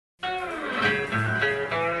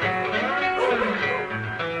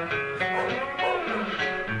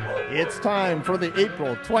It's time for the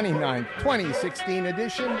April 29th, 2016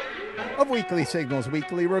 edition of Weekly Signals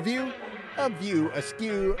Weekly Review, a view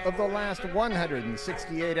askew of the last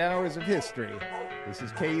 168 hours of history. This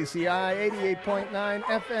is KUCI 88.9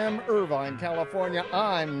 FM, Irvine, California.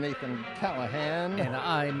 I'm Nathan Callahan. And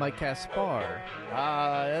I'm Mike Caspar.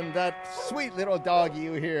 And that sweet little dog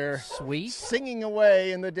you hear. Sweet? Singing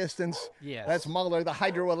away in the distance. Yes. That's Mahler, the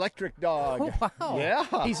hydroelectric dog. Oh, wow. Yeah.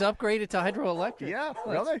 He's upgraded to hydroelectric. Yeah,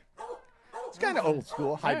 really? It's kind of old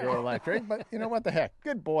school, hydroelectric, but you know what the heck.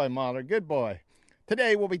 Good boy, Mahler, good boy.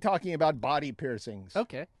 Today we'll be talking about body piercings.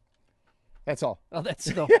 Okay. That's all. Oh, that's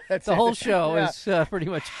the, That's the it. whole show Yeah. is pretty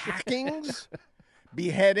much... Hackings,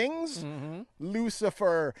 beheadings,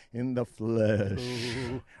 Lucifer in the flesh,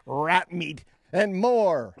 rat meat, and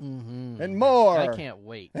more, and more. I can't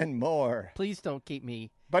wait. And more. Please don't keep me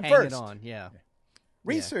But hanging first- on. Yeah.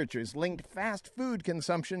 Researchers linked fast food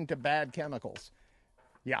consumption to bad chemicals.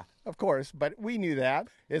 Yeah, of course, but we knew that.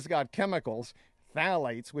 It's got chemicals,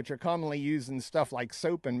 phthalates, which are commonly used in stuff like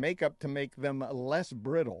soap and makeup to make them less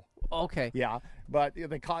brittle. Okay. Yeah, but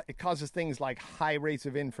it causes things like high rates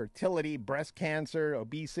of infertility, breast cancer,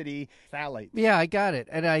 obesity, phthalates. Yeah, I got it.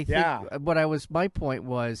 And I think Yeah. my point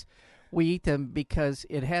was we eat them because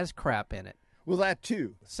it has crap in it. Well, that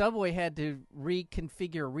too. Subway had to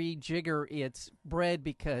rejigger its bread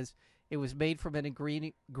because it was made from an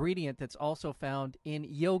ingredient that's also found in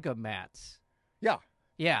yoga mats. Yeah.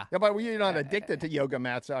 Yeah. Yeah, but you're not addicted to yoga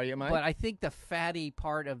mats, are you, Mike? But I think the fatty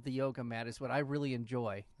part of the yoga mat is what I really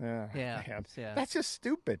enjoy. Yeah. Yeah. That's just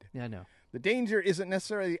stupid. Yeah, I know. The danger isn't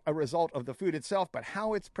necessarily a result of the food itself, but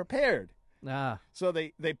how it's prepared. Ah. So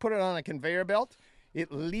they put it on a conveyor belt.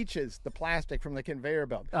 It leaches the plastic from the conveyor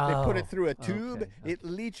belt. They put it through a tube. okay. It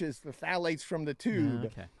leaches the phthalates from the tube.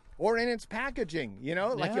 Okay. Or in its packaging,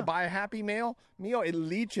 like Yeah. you buy a Happy Meal, it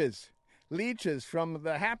leaches from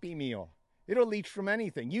the Happy Meal. It'll leach from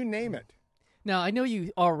anything. You name it. Now, I know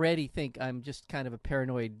you already think I'm just kind of a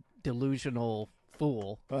paranoid, delusional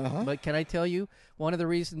fool. But can I tell you, one of the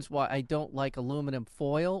reasons why I don't like aluminum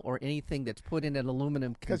foil or anything that's put in an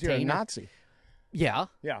aluminum Because container. you're a Nazi. Yeah.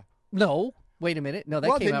 Yeah. No. Wait a minute. No, that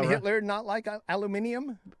Well, came out didn't right. Hitler not like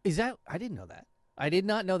aluminium? Is that? I didn't know that. I did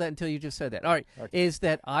not know that until you just said that. All right. Is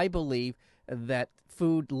that I believe that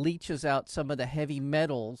food leaches out some of the heavy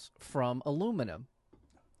metals from aluminum,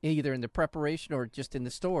 either in the preparation or just in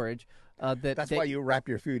the storage. That's why you wrap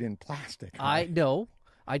your food in plastic. I know.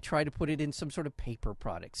 I try to put it in some sort of paper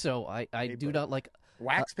product. So I do not like.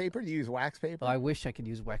 Wax paper? Do you use wax paper? I wish I could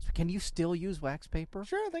use wax. Can you still use wax paper?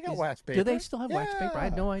 Sure, they got wax paper. Do they still have wax paper? I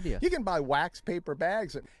had Yeah. no idea. You can buy wax paper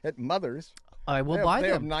bags at Mother's. I will buy They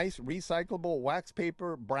have them. nice recyclable wax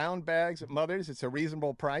paper brown bags at Mother's. It's a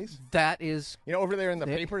reasonable price. That is. Over there in the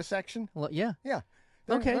paper section. Well, yeah. Yeah.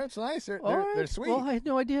 Okay. That's nice. They're All right. sweet. Well, I had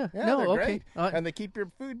no idea. yeah, no, they're okay. great. And they keep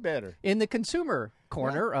your food better. In the consumer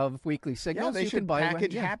corner of Weekly Signals, Yeah, they you should can buy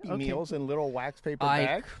package yeah, Happy okay. Meals in little wax paper I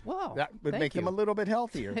bags. wow, That would thank make them you. a little bit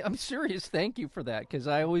healthier. I'm serious. Thank you for that because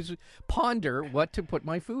I always ponder what to put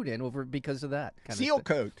my food in over because of that. Kind Seal of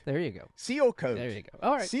stuff. coat. There you go. Seal coat. There you go.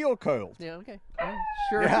 All right. Seal coat. Yeah. Okay.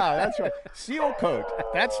 Sure. Yeah, that's right. Seal coat.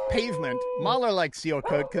 That's pavement. Mahler likes seal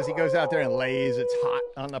coat because he goes out there and lays. It's hot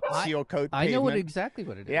on the seal coat I pavement. know exactly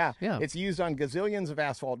what it is. Yeah, Yeah. It's used on gazillions of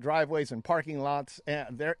asphalt driveways and parking lots.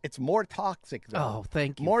 It's more toxic, though. Oh,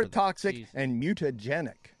 thank you. More for that. toxic Jeez. and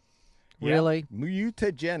mutagenic. Really? Yeah,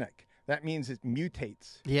 mutagenic. That means it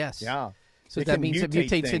mutates. Yes. Yeah. So It that can means it mutate mutates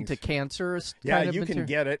things. into cancer. Yeah, kind of you can material?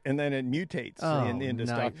 get it, and then it mutates Oh, into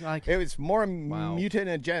nice. stuff. It was more Wow.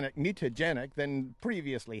 mutagenic than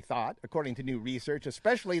previously thought, according to new research,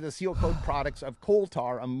 especially the seal coat products of coal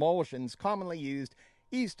tar emulsions commonly used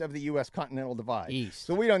east of the U.S. continental divide. East.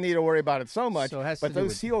 So we don't need to worry about it so much, So it has but to do those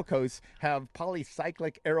with- seal coats have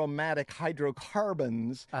polycyclic aromatic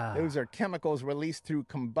hydrocarbons. Those are chemicals released through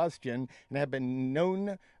combustion and have been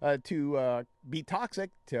known to be toxic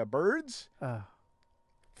to birds,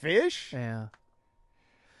 fish, Yeah.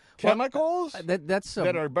 chemicals That's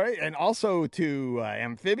that are and also to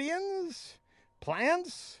amphibians,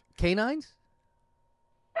 plants. canines.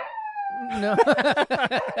 No.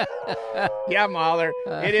 Yeah, Mahler.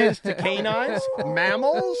 It is to canines,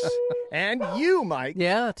 mammals, and you, Mike.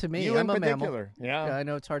 Yeah, to me, You I'm in a mammal. particular. Yeah. I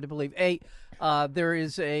know it's hard to believe. There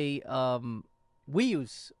is we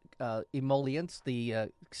use emollients,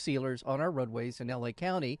 the sealers on our roadways in LA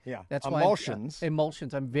County. Yeah, That's emulsions. Why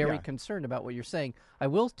emulsions. I'm very Yeah. concerned about what you're saying. I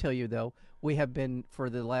will tell you though, we have been for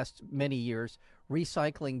the last many years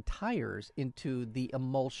recycling tires into the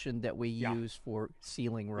emulsion that we use for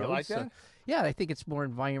sealing roads. like that? Yeah, I think it's more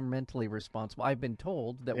environmentally responsible. I've been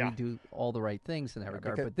told that we do all the right things in that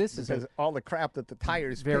regard, but this is all the crap that the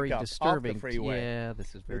tires very pick up disturbing. off the freeway. Yeah,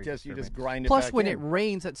 this is very You disturbing. just grind it Plus, back when in. it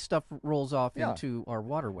rains, that stuff rolls off into our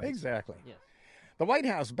waterways. Exactly. Yes. The White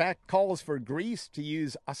House backed calls for Greece to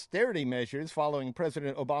use austerity measures following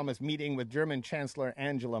President Obama's meeting with German Chancellor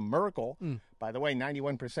Angela Merkel. By the way,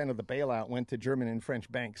 91% of the bailout went to German and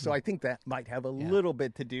French banks. So I think that might have a little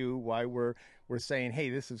bit to do why we're saying, hey,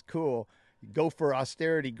 this is cool. Go for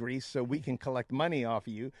austerity, Greece, so we can collect money off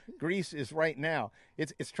of you. Greece is right now,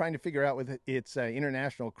 it's trying to figure out with its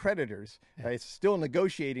international creditors. It's still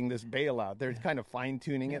negotiating this bailout. They're kind of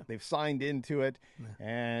fine-tuning it. They've signed into it,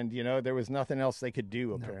 and, there was nothing else they could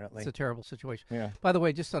do, apparently. It's a terrible situation. Yeah. By the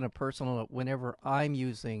way, just on a personal note, whenever I'm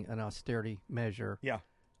using an austerity measure,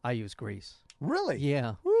 I use Greece. Really?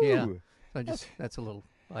 Yeah. Woo. Yeah. So that's a little,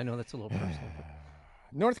 I know that's a little personal. But.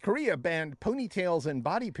 North Korea banned ponytails and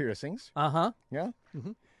body piercings. Uh-huh. Yeah.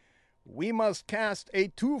 We must cast a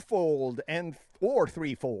twofold or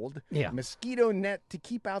threefold mosquito net to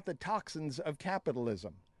keep out the toxins of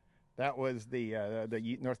capitalism. That was the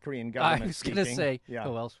North Korean government. I was going to say, yeah.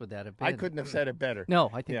 Who else would that have been? I couldn't have said it better.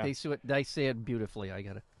 No, I think they say it beautifully.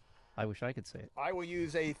 I wish I could say it. I will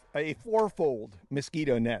use a fourfold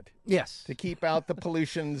mosquito net. Yes. To keep out the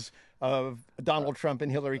pollutions of Donald Trump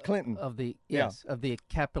and Hillary Clinton. Of the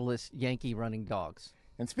capitalist Yankee running dogs.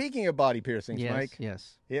 And speaking of body piercings, Mike,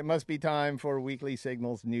 yes, it must be time for Weekly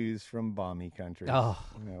Signals news from balmy countries. Oh,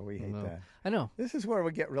 we hate that. I know. This is where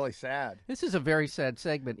we get really sad. This is a very sad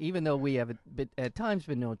segment, even though we have at times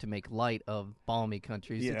been known to make light of balmy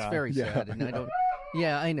countries. It's very sad, and I don't.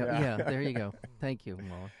 Yeah, I know. Yeah, there you go. Thank you,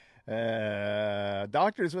 Moa.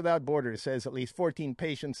 Doctors Without Borders says at least 14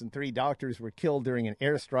 patients and 3 doctors were killed during an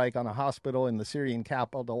airstrike on a hospital in the Syrian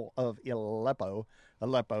capital of Aleppo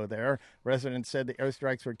there. Residents said the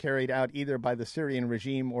airstrikes were carried out either by the Syrian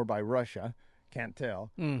regime or by Russia. Can't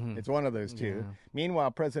tell. It's one of those two. Yeah.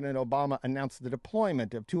 Meanwhile, President Obama announced the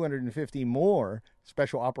deployment of 250 more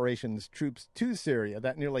special operations troops to Syria.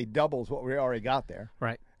 That nearly doubles what we already got there.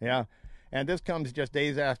 Right. Yeah. And this comes just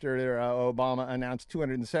days after Obama announced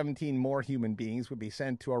 217 more human beings would be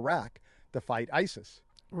sent to Iraq to fight ISIS.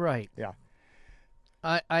 Right. Yeah.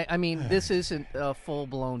 I mean, this isn't a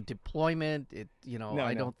full-blown deployment.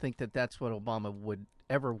 I don't think that's what Obama would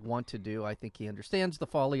ever want to do. I think he understands the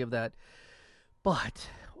folly of that. But,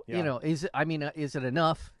 is it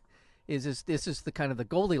enough? This is the kind of the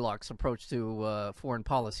Goldilocks approach to foreign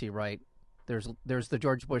policy, right? There's the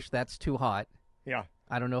George Bush, that's too hot. Yeah.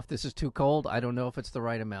 I don't know if this is too cold. I don't know if it's the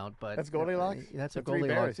right amount, but that's Goldilocks. That's a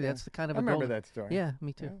Goldilocks. That's the kind of I remember that story. Yeah,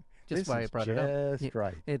 me too. Yeah. Just why I brought it up. Just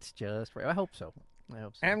right. It's just right. I hope so.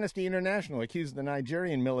 Amnesty International accused the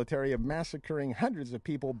Nigerian military of massacring hundreds of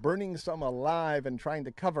people, burning some alive, and trying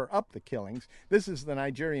to cover up the killings. This is the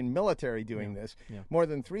Nigerian military doing this. Yeah. More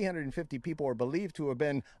than 350 people are believed to have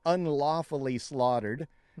been unlawfully slaughtered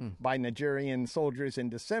by Nigerian soldiers in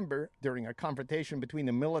December during a confrontation between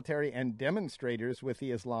the military and demonstrators with the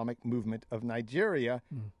Islamic Movement of Nigeria.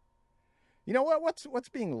 You know what? What's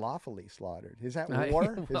being lawfully slaughtered? Is that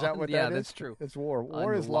war? Is that what that is? Yeah, that's true. It's war.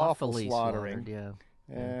 War is lawful slaughtering. Yeah.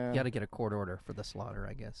 You got to get a court order for the slaughter,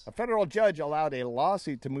 I guess. A federal judge allowed a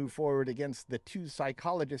lawsuit to move forward against the 2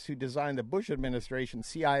 psychologists who designed the Bush administration's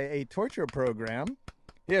CIA torture program.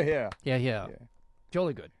 Yeah.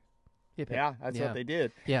 Jolly good. Yeah, that's what they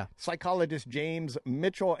did. Yeah. Psychologist James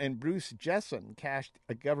Mitchell and Bruce Jessen cashed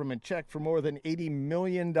a government check for more than $80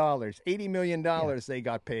 million. $80 million they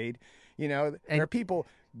got paid. There are people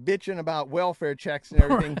bitching about welfare checks and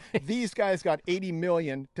everything. Right. These guys got $80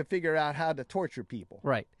 million to figure out how to torture people.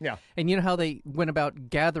 Right. Yeah. And you know how they went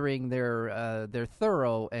about gathering their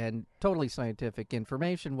thorough and totally scientific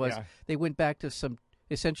information was they went back to some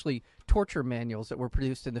essentially torture manuals that were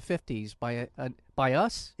produced in the 50s by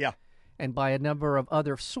us. Yeah. And by a number of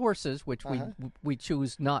other sources, which we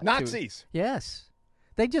choose not Nazis. To. Yes.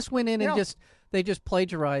 They just went in and just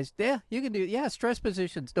plagiarized. Yeah, you can do. Yeah, stress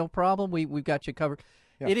positions, no problem. We've got you covered.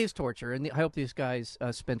 Yeah. It is torture, and I hope these guys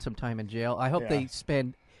spend some time in jail. I hope they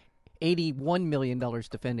spend $81 million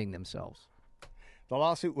defending themselves. The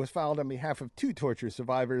lawsuit was filed on behalf of 2 torture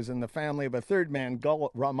survivors and the family of a third man,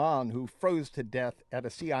 Gul Rahman, who froze to death at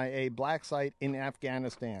a CIA black site in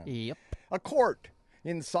Afghanistan. Yep. A court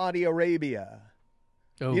in Saudi Arabia.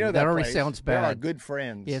 Oh, that already sounds bad. They're our good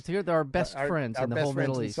friends. Yeah, they're our best friends in the whole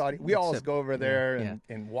Middle East. We always go over there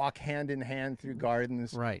and walk hand in hand through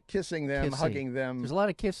gardens, right? Kissing them, hugging them. There's a lot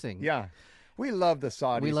of kissing. Yeah. We love the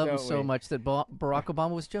Saudis. We love them don't so we? much that Barack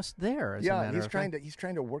Obama was just there. As a matter he's of trying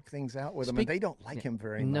fact. to work things out with them, and they don't like him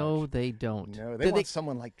very much. No, they don't. No, they want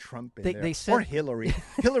someone like Trump in there. They sent, or Hillary.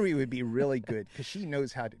 Hillary would be really good because she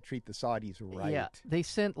knows how to treat the Saudis right. Yeah, they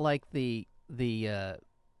sent like the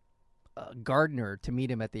gardener to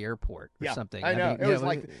meet him at the airport or something. I know. mean, it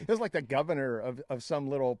was like the governor of some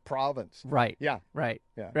little province. Right. Yeah. Right.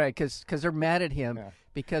 Yeah. Right. Because they're mad at him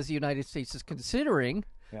because the United States is considering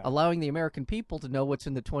allowing the American people to know what's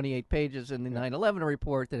in the 28 pages in the 9/11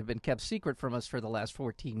 report that have been kept secret from us for the last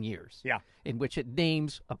 14 years. Yeah. In which it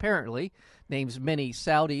apparently names many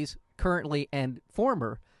Saudis, currently and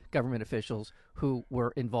former government officials who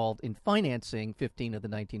were involved in financing 15 of the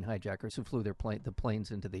 19 hijackers who flew the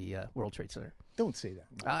planes into the World Trade Center. Don't say that.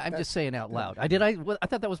 I'm just saying out loud. I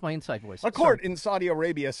thought that was my inside voice. A court in Saudi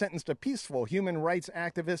Arabia sentenced a peaceful human rights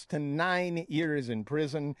activist to 9 years in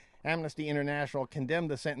prison. Amnesty International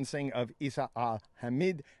condemned the sentencing of Isa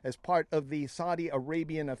al-Hamid as part of the Saudi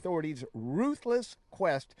Arabian authorities' ruthless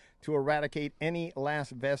quest to eradicate any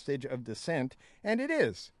last vestige of dissent, and it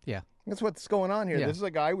is. Yeah. That's what's going on here. Yeah. This is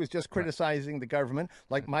a guy who was just criticizing the government,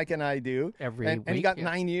 like Mike and I do, and he got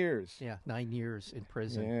 9 years. Yeah, 9 years in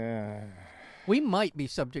prison. Yeah. We might be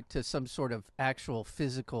subject to some sort of actual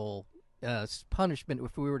physical punishment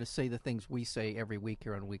if we were to say the things we say every week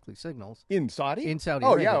here on Weekly Signals. In Saudi? In Saudi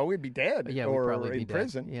Oh, Arabia. yeah, we'd be dead. Yeah, or we'd probably be in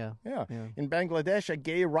prison. Dead. Yeah. In Bangladesh, a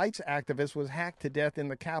gay rights activist was hacked to death in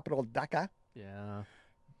the capital, Dhaka. Yeah.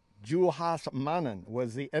 Juhas Manan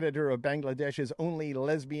was the editor of Bangladesh's only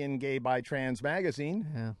lesbian, gay, bi, trans magazine.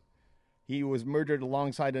 Yeah. He was murdered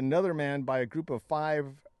alongside another man by a group of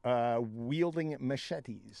 5 wielding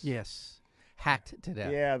machetes. Yes. Hacked to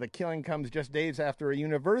death. Yeah, the killing comes just days after a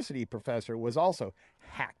university professor was also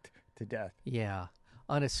hacked to death. Yeah.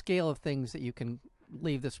 On a scale of things that you can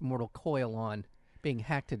leave this mortal coil on, being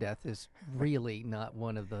hacked to death is really not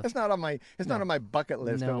one of the... It's not on my bucket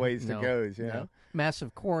list of ways to go. You know?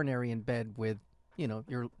 Massive coronary in bed with,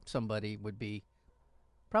 somebody would be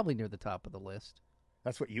probably near the top of the list.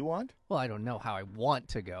 That's what you want? Well, I don't know how I want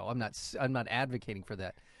to go. I'm not advocating for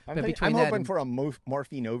that. I'm hoping for a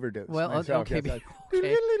morphine overdose. Well, myself. okay.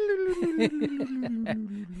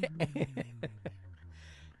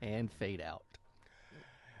 And fade out.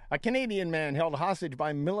 A Canadian man held hostage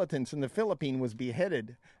by militants in the Philippines was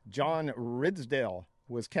beheaded. John Ridsdale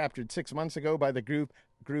was captured 6 months ago by the group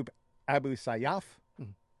Abu Sayyaf.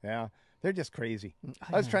 Yeah. They're just crazy.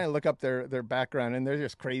 I was trying to look up their background, and they're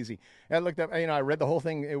just crazy. I looked up, I read the whole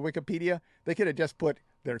thing in Wikipedia. They could have just put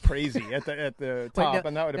 "they're crazy" at the top,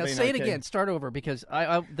 and that would have been say okay. it again. Start over, because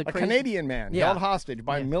a Canadian man held hostage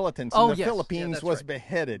by militants in the Philippines was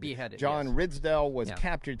beheaded. John Ridsdale was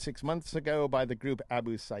captured 6 months ago by the group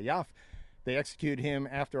Abu Sayyaf. They executed him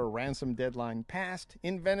after a ransom deadline passed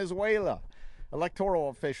in Venezuela. Electoral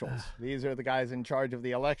officials, these are the guys in charge of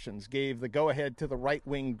the elections, gave the go-ahead to the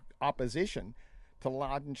right-wing opposition to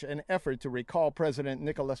launch an effort to recall President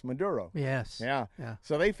Nicolas Maduro. Yes. Yeah.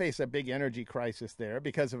 So they face a big energy crisis there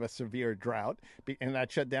because of a severe drought, and that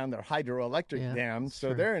shut down their hydroelectric dams.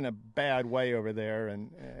 So they're in a bad way over there. And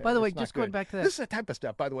by the way, just going back to that, this is the type of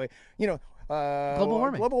stuff. By the way, global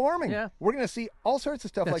warming. Global warming. Yeah. We're going to see all sorts of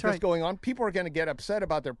stuff That's this going on. People are going to get upset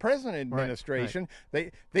about their present administration.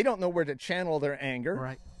 Right. They don't know where to channel their anger.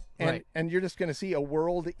 Right. And you're just going to see a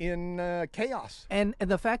world in chaos. And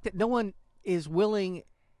the fact that no one is willing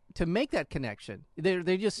to make that connection.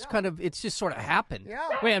 They just kind of, it's just sort of happened. Yeah.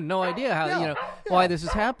 We have no idea how why this is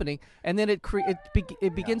happening, and then it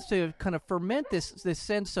begins to kind of ferment this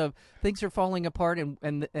sense of things are falling apart,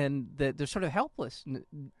 and the sort of helpless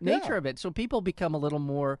nature of it. So people become a little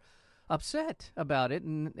more upset about it,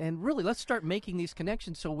 and really let's start making these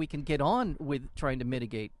connections so we can get on with trying to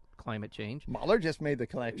mitigate climate change. Mahler just made the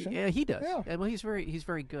connection. Yeah, he does. Yeah. Well, he's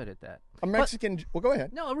very good at that. A Mexican. Well, go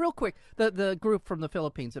ahead. No, real quick. The group from the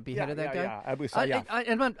Philippines that beheaded that guy. Yeah, Abu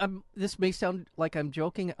Sayyaf. This may sound like I'm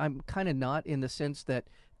joking. I'm kind of not, in the sense that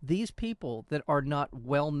these people that are not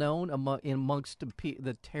well known amongst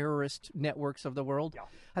the terrorist networks of the world. Yeah.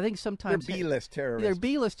 I think sometimes they're B-list terrorists. They're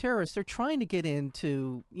B-list terrorists. They're trying to get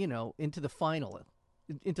into the finals.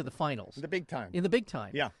 The big time. In the big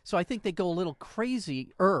time. Yeah. So I think they go a little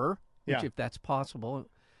crazier, if that's possible,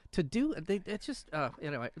 to do. It's just,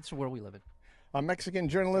 anyway, it's the world we live in. A Mexican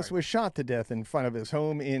journalist was shot to death in front of his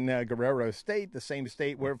home in Guerrero State, the same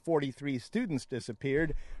state where 43 students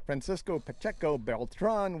disappeared. Francisco Pacheco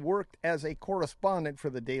Beltran worked as a correspondent for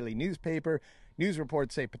the daily newspaper. News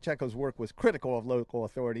reports say Pacheco's work was critical of local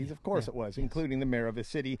authorities. Of course it was, including the mayor of his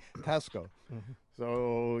city, Tasco.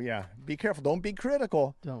 So, yeah, be careful. Don't be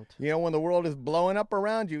critical. Don't. You know, when the world is blowing up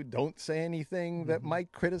around you, don't say anything that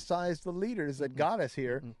might criticize the leaders that got us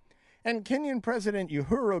here. And Kenyan President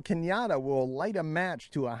Uhuru Kenyatta will light a match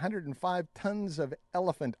to 105 tons of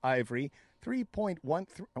elephant ivory,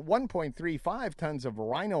 1.35 tons of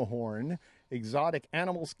rhino horn, exotic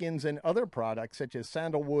animal skins, and other products such as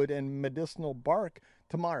sandalwood and medicinal bark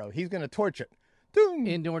tomorrow. He's going to torch it. Doom!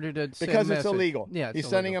 In order to send Because a it's message. illegal. Yeah, He's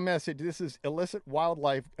sending a message. This is illicit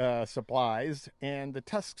wildlife supplies, and the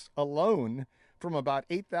tusks alone from about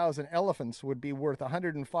 8,000 elephants would be worth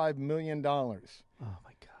 $105 million. Oh, my God.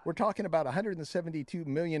 We're talking about $172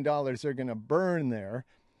 million they're going to burn there.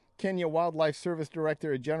 Kenya Wildlife Service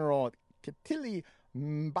Director General Kitili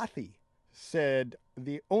Mbathi said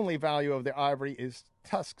the only value of the ivory is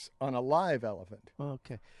tusks on a live elephant.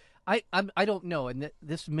 Okay. I don't know, and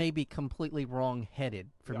this may be completely wrong-headed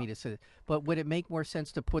for me to say, but would it make more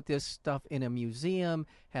sense to put this stuff in a museum,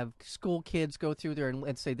 have school kids go through there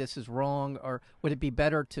and say this is wrong, or would it be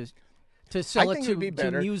better to sell it to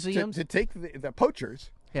museums? To take the poachers,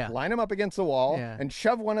 line them up against the wall, Yeah. and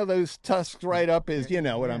shove one of those tusks right up his, you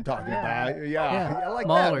know what I'm talking about. Yeah. I like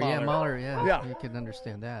Mahler, that, Mahler, Yeah. You can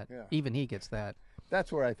understand that. Yeah. Even he gets that. That's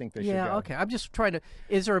where I think they should go. Yeah, okay. I'm just trying to.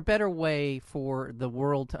 Is there a better way for the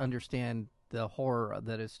world to understand the horror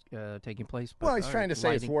that is taking place? Well, he's trying to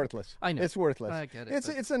say it's worthless. I know. It's worthless. I get it.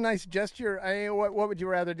 It's a nice gesture. What would you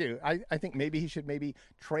rather do? I think maybe he should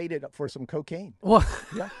trade it for some cocaine. Well,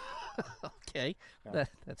 Yeah. okay.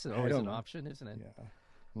 That's always an option, isn't it? Yeah.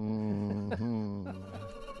 Mm-hmm.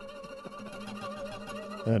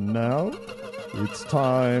 And now it's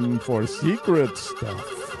time for secret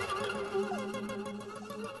stuff.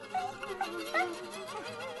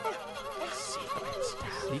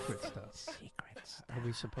 Secret stuff. Are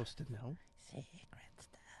we supposed to know?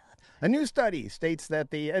 A new study states that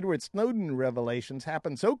the Edward Snowden revelations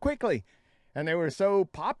happened so quickly and they were so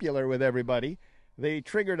popular with everybody, they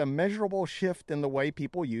triggered a measurable shift in the way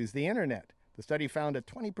people use the internet. The study found a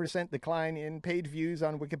 20% decline in page views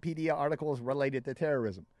on Wikipedia articles related to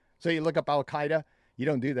terrorism. So you look up Al-Qaeda, you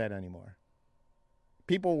don't do that anymore.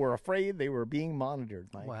 People were afraid they were being monitored,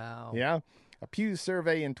 Mike. Wow. Yeah. A Pew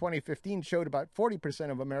survey in 2015 showed about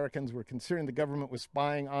 40% of Americans were concerned the government was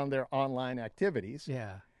spying on their online activities.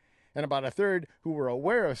 Yeah. And about a third who were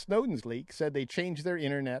aware of Snowden's leak said they changed their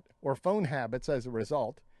internet or phone habits as a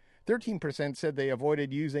result. 13% said they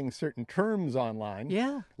avoided using certain terms online.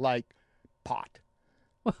 Yeah. Like pot.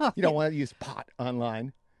 Well, You don't want to use pot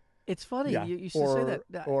online. It's funny. Yeah. You should say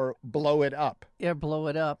that. Or blow it up. Yeah, blow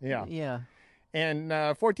it up. Yeah. Yeah. And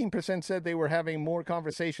 14% said they were having more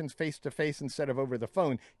conversations face-to-face instead of over the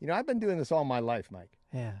phone. You know, I've been doing this all my life, Mike.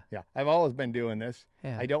 Yeah. Yeah, I've always been doing this.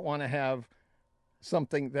 Yeah. I don't want to have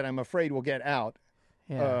something that I'm afraid will get out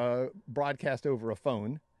broadcast over a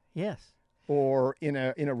phone Yes. or in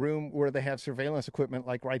a room where they have surveillance equipment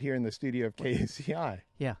like right here in the studio of KCI.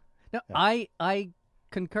 Yeah. No, Yeah. I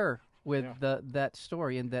concur with that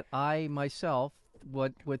story, and that I myself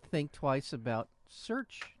would think twice about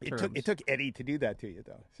search terms. It took Eddie to do that to you,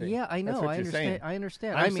 though. See? Yeah, I know. That's what I you're understand. saying. I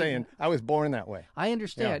understand. I'm saying I was born that way. I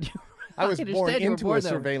understand. I was born understand you were into born a that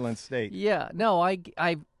way. surveillance state. Yeah. No,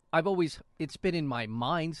 I've always, it's been in my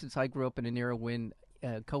mind since I grew up in an era when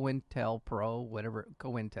COINTELPRO, whatever,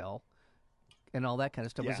 COINTEL, and all that kind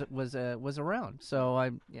of stuff was around. So All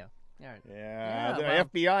right. Yeah, the well-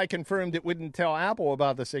 FBI confirmed it wouldn't tell Apple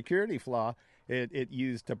about the security flaw it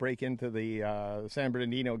used to break into the San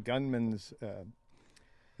Bernardino gunman's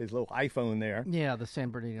his little iPhone there. Yeah, the San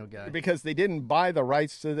Bernardino guy. Because they didn't buy the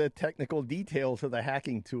rights to the technical details of the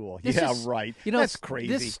hacking tool. Right. You know, That's crazy.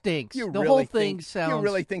 This stinks. You The really whole thing think, sounds. You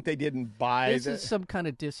really think they didn't buy This is some kind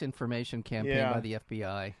of disinformation campaign Yeah. by the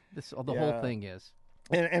FBI. The whole thing is.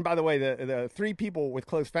 And by the way, the three people with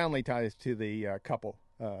close family ties to the couple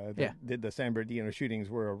that did the San Bernardino shootings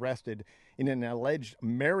were arrested in an alleged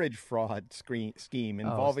marriage fraud scheme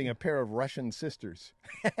involving a pair of Russian sisters.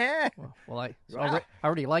 Well, I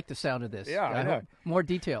already like the sound of this. Yeah, I know. More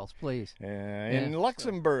details, please. In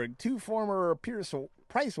Luxembourg, two former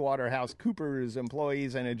PricewaterhouseCoopers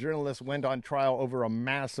employees and a journalist went on trial over a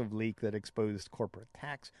massive leak that exposed corporate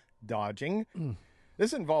tax dodging.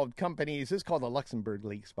 This involved companies. This is called the Luxembourg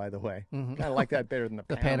leaks, by the way. Kind of like that better than the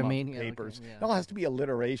Panama Panamanian, Papers. okay, yeah. It all has to be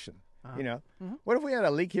alliteration. You know, what if we had a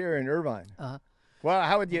leak here in Irvine? Well,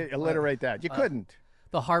 how would you alliterate that? You couldn't.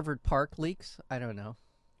 The Harvard Park leaks? I don't know.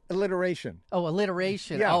 Alliteration. Oh,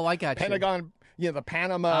 alliteration. Yeah. Oh, I got you. Pentagon, the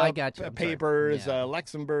Panama I got you. I'm sorry. Papers, Yeah.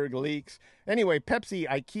 Luxembourg leaks. Anyway, Pepsi,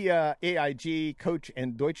 IKEA, AIG, Coach,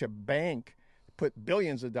 and Deutsche Bank put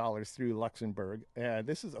billions of dollars through Luxembourg.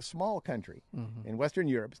 This is a small country in Western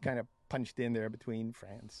Europe. It's kind of punched in there between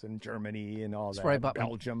France and Germany and all that.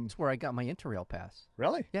 Belgium. That's where I got my Interrail pass.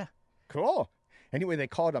 Really? Yeah. Cool. Anyway, they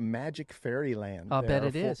call it a magic fairyland. I'll bet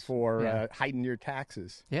it is. For hiding your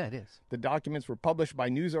taxes. Yeah, it is. The documents were published by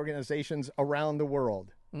news organizations around the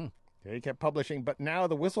world. They kept publishing, but now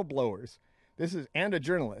the whistleblowers, and a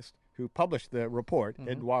journalist who published the report,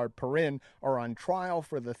 Edouard Perrin, are on trial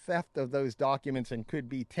for the theft of those documents and could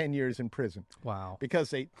be 10 years in prison. Wow. Because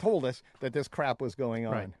they told us that this crap was going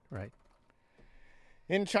on. Right.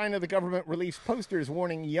 In China, the government released posters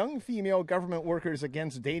warning young female government workers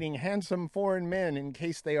against dating handsome foreign men in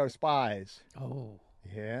case they are spies. Oh.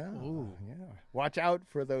 Yeah. Ooh. Yeah. Watch out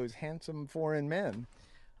for those handsome foreign men.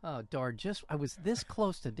 Oh, darn. I was this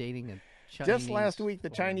close to dating a Chinese. Just last week, the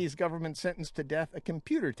Chinese government sentenced to death a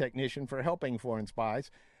computer technician for helping foreign spies.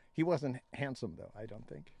 He wasn't handsome, though, I don't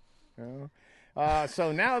think. No.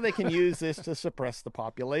 So now they can use this to suppress the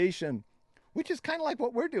population, which is kind of like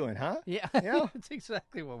what we're doing, huh? Yeah. Yeah. That's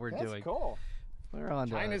exactly what we're doing. That's cool. We're on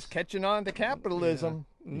to China's us. catching on to capitalism.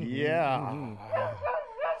 Yeah.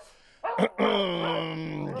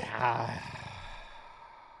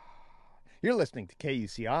 You're listening to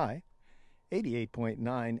KUCI,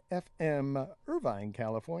 88.9 FM, Irvine,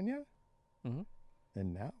 California. And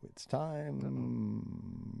now it's time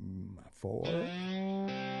for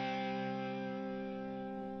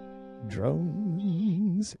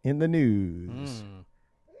Drones in the News.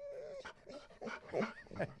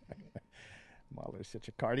 Mahler's such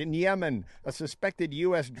a card. In Yemen, a suspected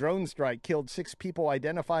U.S. drone strike killed 6 people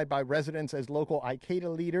identified by residents as local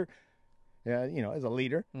Al-Qaeda leader, as a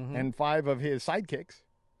leader, and 5 of his sidekicks.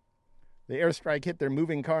 The airstrike hit their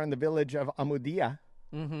moving car in the village of Amudia.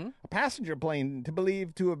 A passenger plane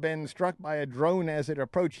believed to have been struck by a drone as it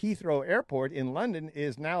approached Heathrow Airport in London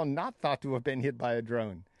is now not thought to have been hit by a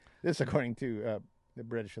drone. This according to the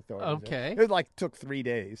British authorities. Okay. It took 3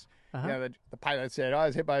 days. The pilot said, I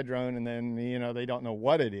was hit by a drone, and then, they don't know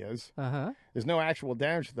what it is. There's no actual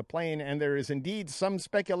damage to the plane, and there is indeed some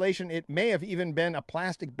speculation it may have even been a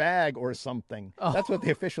plastic bag or something. That's what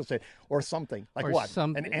the officials said. Or something. Like or what?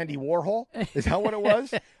 An Andy Warhol? Is that what it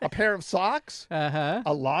was? A pair of socks?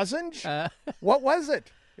 A lozenge? What was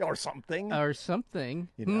it? Or something. Or something.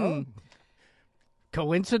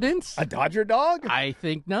 Coincidence? A Dodger dog? I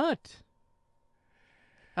think not.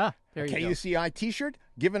 There you go. KUCI T-shirt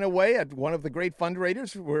given away at one of the great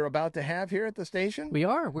fundraisers we're about to have here at the station. We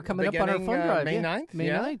are. We're coming up on our fund drive. May 9th? May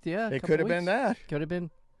 9th, yeah. It could have been that. Could have been.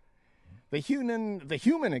 The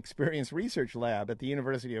Human Experience Research Lab at the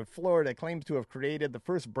University of Florida claims to have created the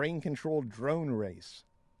first brain-controlled drone race.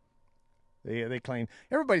 They claim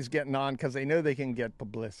everybody's getting on because they know they can get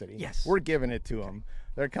publicity. Yes. We're giving it to them.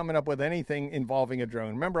 They're coming up with anything involving a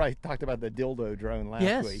drone. Remember I talked about the dildo drone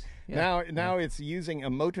last week? Yeah. Now it's using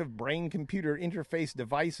emotive brain-computer interface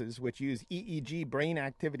devices which use EEG brain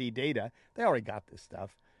activity data. They already got this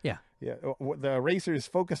stuff. Yeah. The racers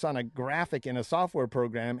focus on a graphic in a software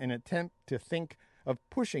program and attempt to think of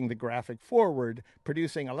pushing the graphic forward,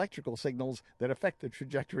 producing electrical signals that affect the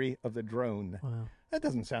trajectory of the drone. Wow. That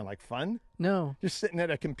doesn't sound like fun. No. Just sitting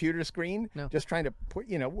at a computer screen, No. just trying to put,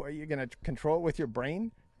 are you going to control it with your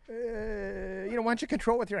brain? Why don't you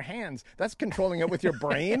control it with your hands? That's controlling it with your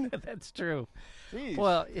brain. That's true. Jeez.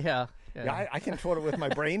 Well, yeah. Yeah, I control it with my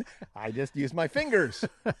brain. I just use my fingers.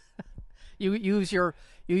 You use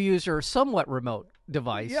your somewhat remote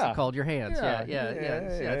device called your hands. Yeah.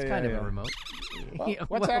 It's kind of a remote.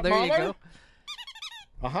 What's that, there Mahler?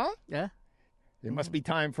 you go. Yeah. It must be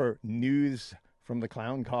time for news from the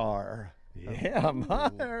clown car. Yeah,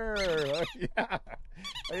 Mahler. Yeah.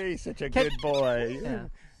 He's such a good boy.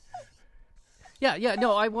 Yeah.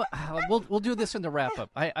 No, we'll do this in the wrap up.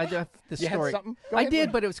 I the You had story. something? Go I ahead.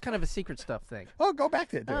 did, but it was kind of a secret stuff thing. Oh, go back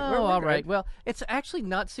to it. Oh, We're all good. right. Well, it's actually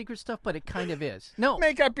not secret stuff, but it kind of is. No,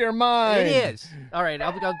 Make up your mind. it is. All right,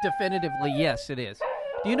 I'll definitively yes, it is.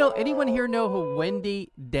 Do you know anyone here know who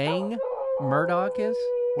Wendy Dang Murdoch is?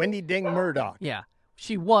 Wendy Ding Murdoch. Yeah,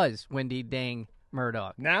 she was Wendy Dang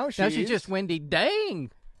Murdoch. Now she's just Wendy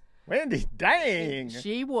Dang. Wendy Dang.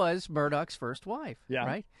 She was Murdoch's first wife. Yeah.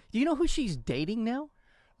 Right. Do you know who she's dating now?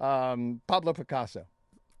 Pablo Picasso.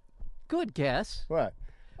 Good guess. What?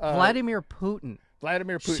 Vladimir Putin.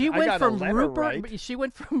 Vladimir Putin. She I went got from a letter Rupert. right. She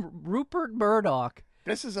went from Rupert Murdoch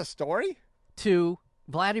This is a story? to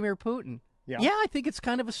Vladimir Putin. Yeah. Yeah, I think it's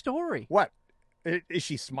kind of a story. What? Is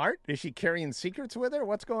she smart? Is she carrying secrets with her?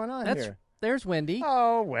 What's going on here? There's Wendy.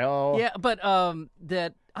 Oh, well. Yeah, but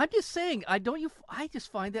that I'm just saying, I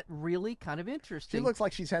just find that really kind of interesting. She looks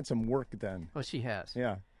like she's had some work done. Well, she has.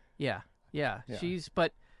 Yeah. Yeah. Yeah. She's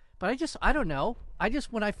but But I don't know.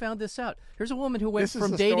 When I found this out, here's a woman who went This is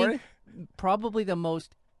from the dating story? probably the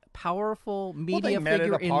most powerful media met at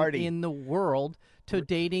figure a party. in the world to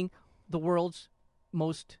dating the world's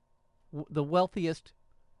the wealthiest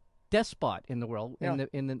despot in the world, Yeah.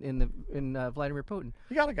 in Vladimir Putin.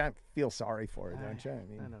 You gotta feel sorry for her, don't you? I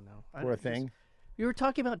mean, I don't know. poor thing. You were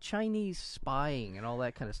talking about Chinese spying and all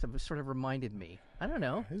that kind of stuff. It sort of reminded me. I don't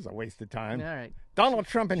know. This is a waste of time. All right. Donald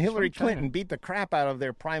Trump and Hillary from China. Clinton beat the crap out of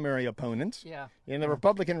their primary opponents. Yeah. In the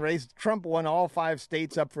Republican race, Trump won all 5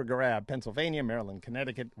 states up for grab: Pennsylvania, Maryland,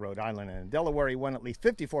 Connecticut, Rhode Island, and Delaware. He won at least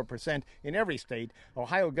 54% in every state.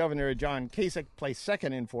 Ohio Governor John Kasich placed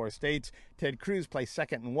second in 4 states. Ted Cruz placed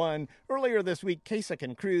second in 1. Earlier this week, Kasich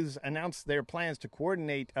and Cruz announced their plans to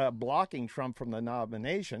coordinate blocking Trump from the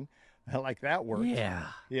nomination. I like that works. Yeah.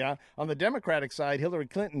 Yeah. On the Democratic side, Hillary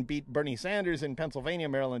Clinton beat Bernie Sanders in Pennsylvania,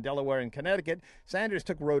 Maryland, Delaware, and Connecticut. Sanders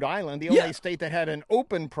took Rhode Island, the only state that had an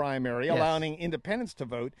open primary, allowing independents to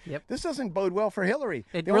vote. Yep. This doesn't bode well for Hillary.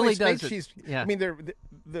 It the really only state doesn't. she's, Yeah. I mean,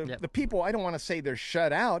 the people, I don't want to say they're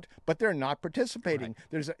shut out, but they're not participating.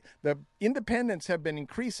 Right. The independents have been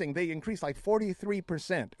increasing. They increased like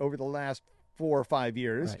 43% over the last 4 or 5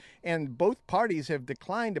 years, Right. and both parties have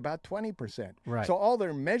declined about 20%. Right. So all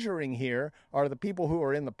they're measuring here are the people who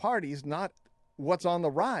are in the parties, not what's on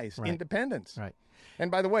the rise, Right. independents. Right.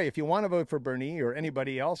 And by the way, if you want to vote for Bernie or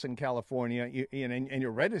anybody else in California, and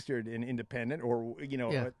you're registered in independent, or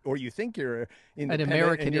or you think you're An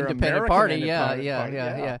American independent party,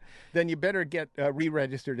 yeah. then you better get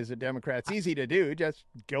re-registered as a Democrat. It's easy to do. Just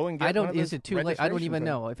go and get. Is it too late? I don't even registrations.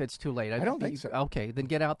 know if it's too late. I don't think so. Okay, then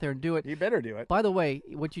get out there and do it. You better do it. By the way,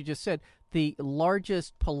 what you just said, the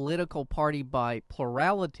largest political party by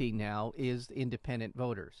plurality now is independent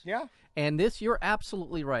voters. Yeah. And you're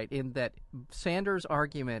absolutely right in that Sanders'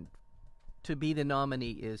 argument to be the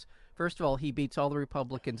nominee is, first of all, he beats all the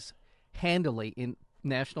Republicans handily in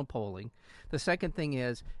national polling. The second thing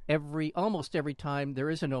is, almost every time there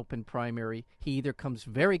is an open primary, he either comes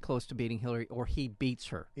very close to beating Hillary or he beats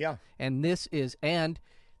her. Yeah. And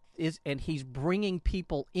he's bringing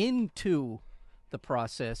people into the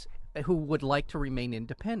process who would like to remain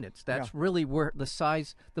independents. That's really where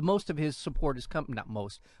the most of his support is coming. Not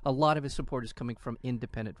most, a lot of his support is coming from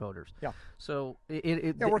independent voters. Yeah. So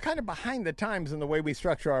we're kind of behind the times in the way we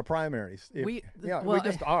structure our primaries. We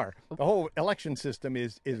just are. The whole election system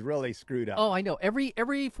is really screwed up. Oh, I know.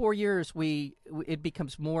 Every 4 years, it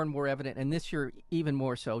becomes more and more evident, and this year even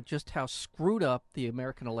more so, just how screwed up the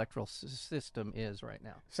American electoral system is right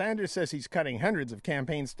now. Sanders says he's cutting hundreds of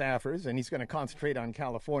campaign staffers, and he's going to concentrate on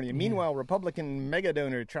California. Meanwhile, Republican mega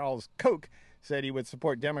donor Charles Koch said he would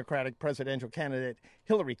support Democratic presidential candidate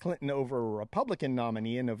Hillary Clinton over a Republican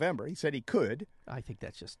nominee in November. He said he could. I think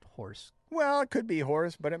that's just horse. Well, it could be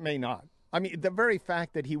horse, but it may not. I mean, the very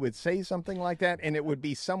fact that he would say something like that, and it would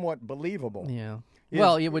be somewhat believable. Yeah.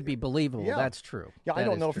 Well, it would be believable. Yeah. That's true. Yeah, I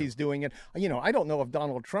don't know if he's doing it. I don't know if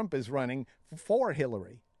Donald Trump is running for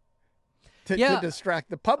Hillary to distract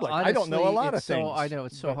the public. Honestly, I don't know a lot of things. I know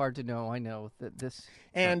it's so hard to know. I know that this.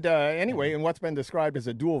 And anyway, in what's been described as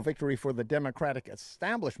a dual victory for the Democratic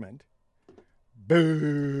establishment,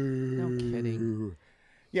 boo. No kidding.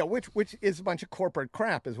 Yeah, which is a bunch of corporate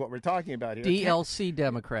crap is what we're talking about here. DLC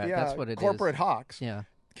Democrat, that's what it corporate hawks. Yeah.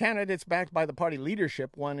 Candidates backed by the party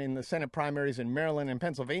leadership won in the Senate primaries in Maryland and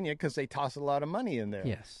Pennsylvania because they toss a lot of money in there.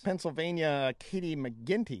 Yes. Pennsylvania, Katie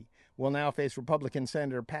McGinty will now face Republican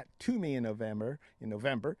Senator Pat Toomey in November.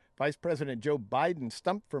 Vice President Joe Biden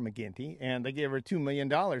stumped for McGinty, and they gave her $2 million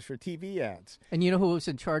for TV ads. And you know who was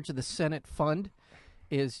in charge of the Senate fund?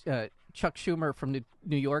 Is Chuck Schumer from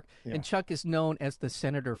New York. Yeah. And Chuck is known as the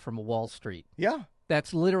senator from Wall Street. Yeah.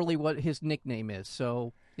 That's literally what his nickname is.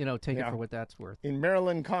 So, take it for what that's worth. In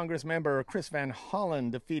Maryland, Congressmember Chris Van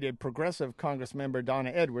Hollen defeated progressive Congressmember Donna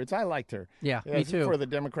Edwards. I liked her. Yeah, me too. For the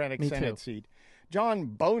Democratic Senate seat. John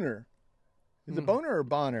Boehner. Is it Boehner or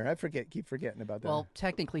Bonner? I keep forgetting about that. Well,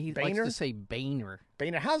 technically, he likes to say Boehner.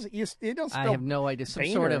 Boehner. How's it? You don't spell I have no idea. Some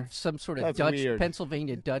sort of That's Dutch, weird.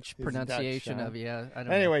 Pennsylvania Dutch pronunciation Dutch, of I don't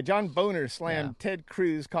know. Anyway, John Boehner slammed Ted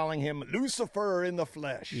Cruz, calling him Lucifer in the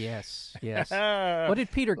flesh. Yes. What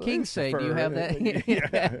did Peter King say? Do you have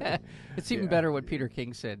that? It's even better what Peter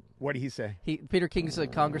King said. What did he say? Peter King's a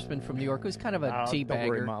congressman from New York who's kind of a teabagger. Don't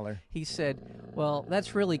worry, Mahler. He said, well,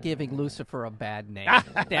 that's really giving Lucifer a bad name.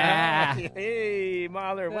 Hey,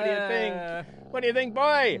 Mahler, what do you think? What do you think,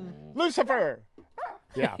 boy? Lucifer!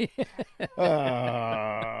 Yeah.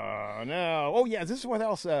 No. Oh, yeah, this is what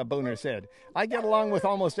else Boehner said. I get along with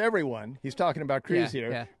almost everyone. He's talking about Cruz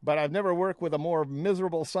here. But I've never worked with a more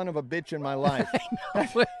miserable son of a bitch in my life.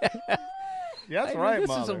 That's I mean, right, this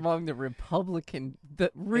Mother. is among the Republican,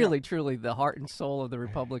 truly the heart and soul of the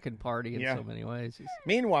Republican Party in so many ways.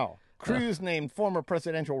 Meanwhile, Cruz named former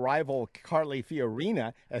presidential rival Carly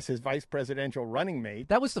Fiorina as his vice presidential running mate.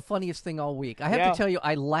 That was the funniest thing all week. I have to tell you,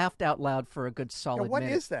 I laughed out loud for a good solid What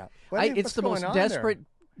minute. is that? It's the most desperate,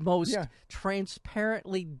 most Yeah.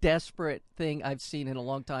 transparently desperate thing I've seen in a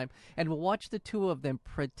long time. And we'll watch the two of them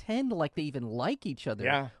pretend like they even like each other.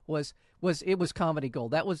 Yeah. It was comedy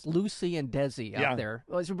gold. That was Lucy and Desi out Yeah. there.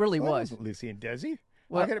 It really was. Lucy and Desi?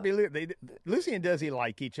 Well, How could it be? Lucy and Desi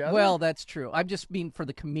like each other. Well, that's true. I just mean for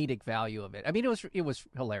the comedic value of it. I mean, it was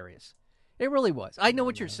hilarious. It really was. I know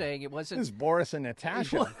what you're saying. It wasn't. This is Boris and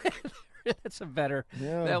Natasha. That's a better.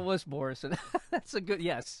 Yeah. That was Boris. That's a good.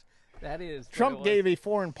 Yes, that is. Trump gave a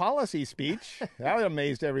foreign policy speech. That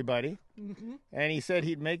amazed everybody. Mm-hmm. And he said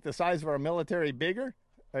he'd make the size of our military bigger.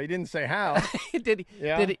 He didn't say how. Did he?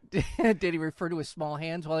 Yeah. Did he refer to his small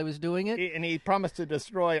hands while he was doing it? And he promised to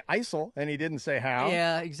destroy ISIL, and he didn't say how.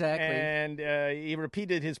 Yeah, exactly. And he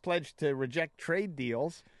repeated his pledge to reject trade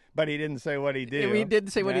deals, but he didn't say what he did. He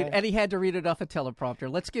didn't say what he Yeah. and he had to read it off a teleprompter.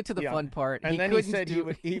 Let's get to the fun part. And then he couldn't said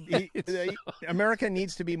do, America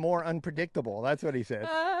needs to be more unpredictable. That's what he said.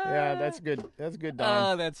 Yeah, that's good. That's good, Don.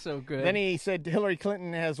 Oh, that's so good. Then he said Hillary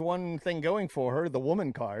Clinton has one thing going for her, the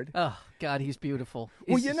woman card. Oh God, he's beautiful.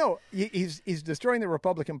 Well, He's you know, he's destroying the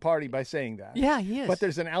Republican Party by saying that. Yeah, he is. But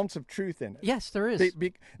there's an ounce of truth in it. Yes, there is.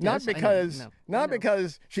 Not Yes, I know. because No, I not know.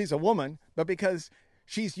 because she's a woman, but because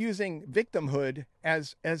she's using victimhood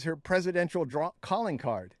as her presidential calling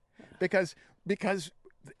card. Because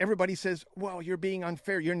everybody says, well, you're being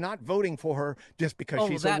unfair. You're not voting for her just because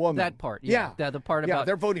she's a woman. That part, yeah. The part about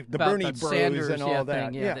they're voting the about Bernie Bros Sanders, and all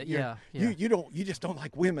that. thing, You just don't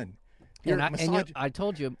like women. You're I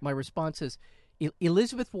told you my response is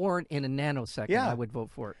Elizabeth Warren in a nanosecond. Yeah. I would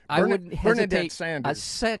vote for it. I wouldn't Bernadette hesitate Sanders. a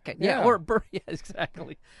second. Yeah. Or Bernie. Yeah,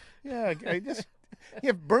 exactly. Yeah,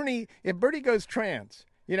 if Bernie goes trans,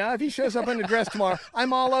 if he shows up in a dress tomorrow,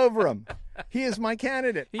 I'm all over him. He is my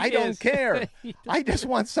candidate. I don't is. care. I just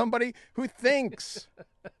want somebody who thinks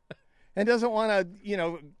and doesn't want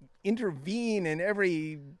to, intervene in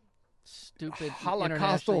every Stupid Holocaustal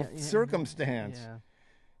international- circumstance. Yeah.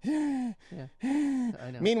 Yeah. I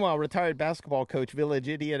know. Meanwhile, retired basketball coach, village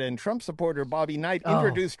idiot, and Trump supporter Bobby Knight Oh.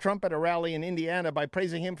 introduced Trump at a rally in Indiana by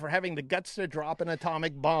praising him for having the guts to drop an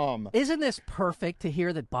atomic bomb. Isn't this perfect to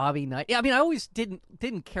hear that Bobby Knight? Yeah, I mean, I always didn't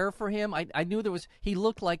care for him. I knew he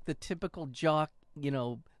looked like the typical jock,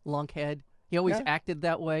 lunkhead. He always acted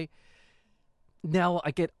that way. Now I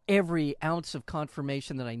get every ounce of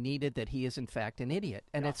confirmation that I needed that he is in fact an idiot,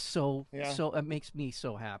 and it's so it makes me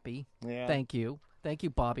so happy. Yeah. Thank you,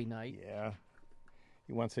 Bobby Knight. Yeah.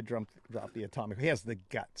 He wants to drop the atomic. He has the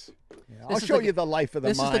guts. Yeah. I'll This is show the- you the life of the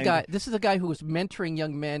This mind. is the guy. This is the guy who is mentoring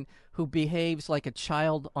young men who behaves like a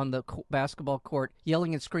child on the basketball court,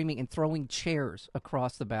 yelling and screaming and throwing chairs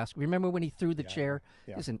across the basketball. Remember when he threw the chair?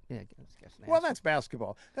 Yeah. Isn't Well, that's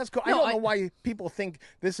basketball. That's cool. I No, don't know why people think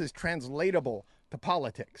this is translatable to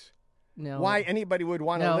politics. no Why anybody would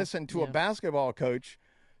want to No. listen to a Yeah. basketball coach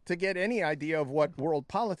to get any idea of what world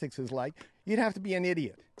politics is like. You'd have to be an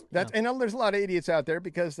idiot. And there's a lot of idiots out there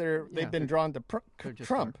because they've been drawn to They're just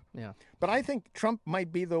Trump. Yeah. But I think Trump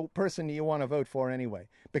might be the person you want to vote for anyway,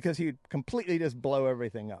 because he'd completely just blow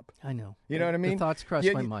everything up. I know. You know what I mean? The thoughts cross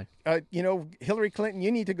my mind. Hillary Clinton,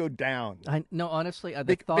 you need to go down. No, honestly,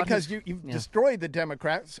 the thought Because has- you've destroyed the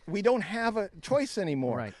Democrats. We don't have a choice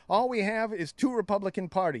anymore. Right. All we have is two Republican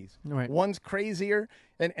parties. Right. One's crazier,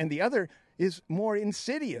 and the other is more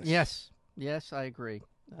insidious. Yes, I agree.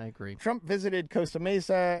 Trump visited Costa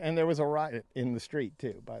Mesa, and there was a riot in the street,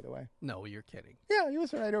 too, by the way. No, you're kidding. Yeah, he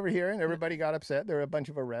was right over here, and everybody got upset. There were a bunch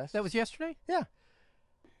of arrests. That was yesterday? Yeah.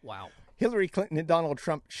 Wow. Hillary Clinton and Donald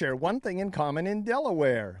Trump share one thing in common in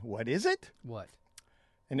Delaware. What is it? What?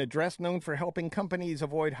 An address known for helping companies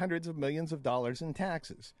avoid hundreds of millions of dollars in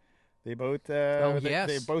taxes. They both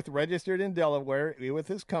they both registered in Delaware with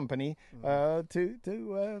this company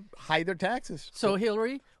to hide their taxes. So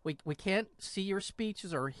Hillary, we can't see your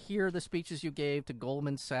speeches or hear the speeches you gave to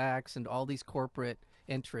Goldman Sachs and all these corporate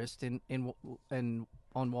interests in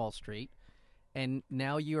on Wall Street, and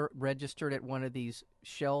now you're registered at one of these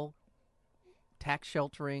tax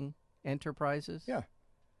sheltering enterprises. Yeah.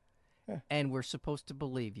 And we're supposed to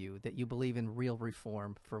believe you that you believe in real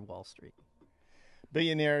reform for Wall Street.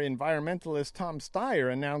 Billionaire environmentalist Tom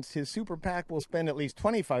Steyer announced his super PAC will spend at least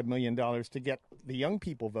 $25 million to get the young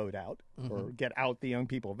people vote out, or get out the young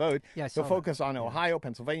people vote. Yeah, I He'll saw focus on Ohio,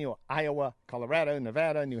 Pennsylvania, Iowa, Colorado,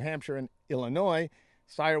 Nevada, New Hampshire, and Illinois.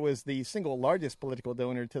 Steyer was the single largest political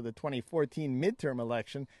donor to the 2014 midterm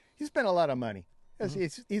election. He spent a lot of money.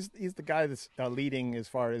 He's the guy that's leading as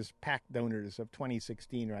far as PAC donors of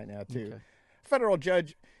 2016 right now too. Okay. Federal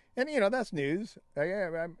judge, and that's news.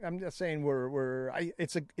 I'm just saying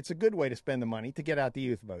it's a good way to spend the money to get out the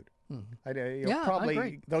youth vote. I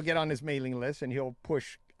agree. They'll get on his mailing list and he'll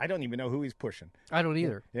push. I don't even know who he's pushing. I don't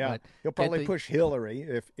either. Yeah, he'll probably push Hillary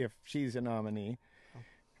if she's a nominee.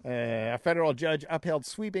 A federal judge upheld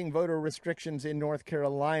sweeping voter restrictions in North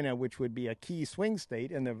Carolina, which would be a key swing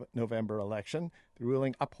state in the November election. The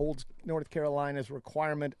ruling upholds North Carolina's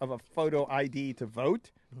requirement of a photo ID to vote,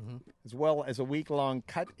 as well as a week-long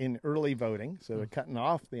cut in early voting. So they're cutting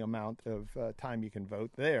off the amount of time you can vote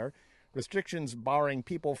there. Restrictions barring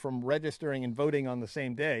people from registering and voting on the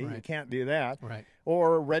same day. Right. You can't do that. Right.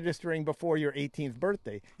 Or registering before your 18th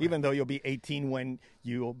birthday, even though you'll be 18 when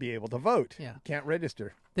you'll be able to vote. Yeah. Can't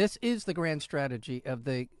register. This is the grand strategy of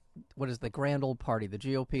the grand old party, the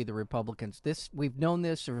GOP, the Republicans. We've known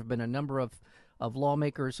this. There have been a number of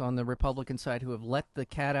lawmakers on the Republican side who have let the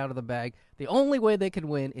cat out of the bag. The only way they can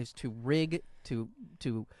win is to rig, to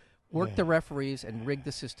work the referees and rig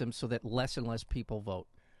the system so that less and less people vote.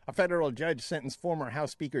 A federal judge sentenced former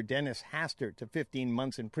House Speaker Dennis Hastert to 15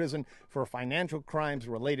 months in prison for financial crimes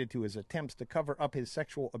related to his attempts to cover up his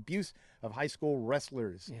sexual abuse of high school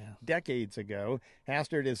wrestlers. Decades ago,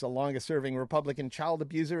 Hastert is the longest-serving Republican child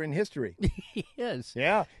abuser in history. He is.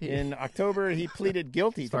 Yeah. In October, he pleaded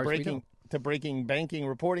guilty to breaking banking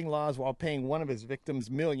reporting laws while paying one of his victims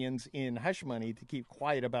millions in hush money to keep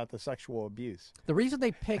quiet about the sexual abuse. The reason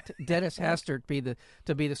they picked Dennis Hastert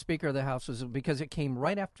to be the Speaker of the House was because it came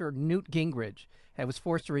right after Newt Gingrich was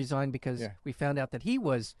forced to resign because we found out that he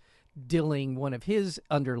was dilling one of his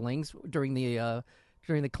underlings during the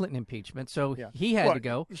Clinton impeachment. So he had to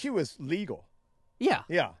go. She was legal. Yeah.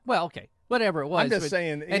 Yeah. Well, okay. Whatever it was. I'm just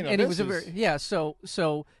saying, and it was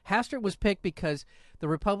so Hastert was picked because the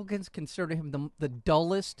Republicans considered him the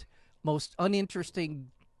dullest, most uninteresting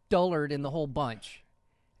dullard in the whole bunch.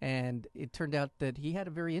 And it turned out that he had a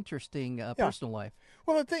very interesting personal life.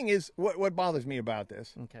 Well, the thing is, what bothers me about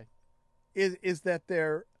this is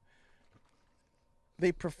that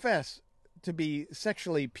they profess to be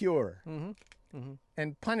sexually pure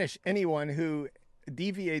and punish anyone who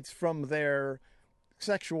deviates from their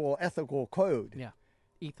sexual ethical code. Yeah,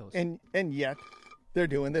 ethos. And yet they're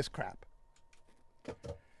doing this crap.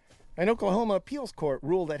 An Oklahoma appeals court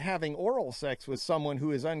ruled that having oral sex with someone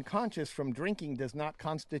who is unconscious from drinking does not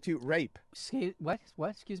constitute rape. What?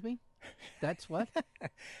 Excuse me? That's what?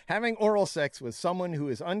 Having oral sex with someone who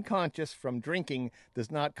is unconscious from drinking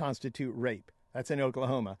does not constitute rape. That's in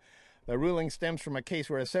Oklahoma. The ruling stems from a case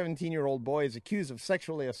where a 17-year-old boy is accused of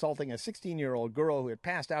sexually assaulting a 16-year-old girl who had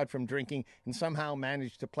passed out from drinking and somehow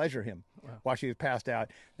managed to pleasure him while she was passed out.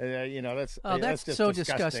 That's just so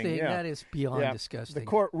disgusting. Yeah. That is beyond disgusting. The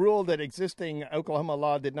court ruled that existing Oklahoma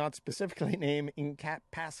law did not specifically name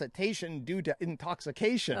incapacitation due to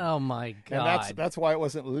intoxication. Oh my God! And that's why it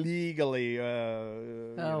wasn't legally.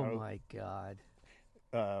 My God!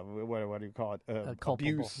 What do you call it?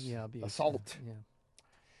 Abuse, assault. Yeah.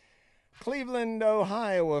 Cleveland,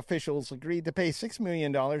 Ohio officials agreed to pay $6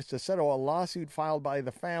 million to settle a lawsuit filed by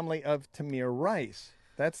the family of Tamir Rice.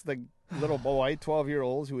 That's the little boy,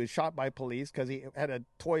 12-year-old, who was shot by police because he had a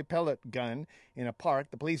toy pellet gun in a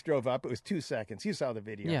park. The police drove up. It was 2 seconds. You saw the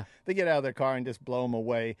video. Yeah. They get out of their car and just blow him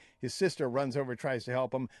away. His sister runs over, tries to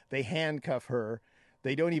help him. They handcuff her.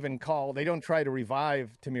 They don't even call. They don't try to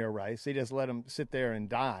revive Tamir Rice. They just let him sit there and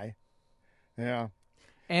die. Yeah.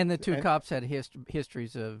 And the two cops had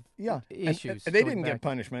histories of issues. And they didn't get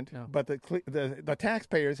punishment, No. but the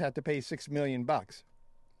taxpayers had to pay $6 million.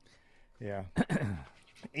 Yeah.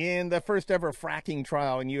 In the first ever fracking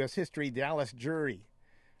trial in U.S. history,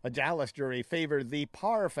 a Dallas jury favored the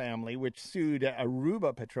Parr family, which sued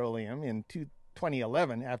Aruba Petroleum in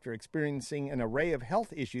 2011 after experiencing an array of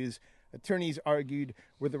health issues. Attorneys argued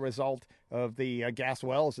were the result of the gas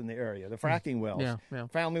wells in the area, the fracking wells. Yeah.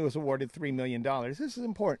 Family was awarded $3 million. This is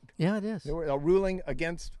important. Yeah, it is. There were a ruling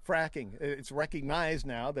against fracking. It's recognized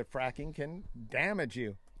now that fracking can damage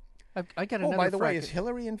you. I got another. By the way, is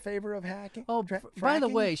Hillary in favor of hacking? Oh, by the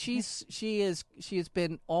way, she's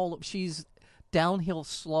downhill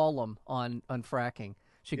slalom on fracking.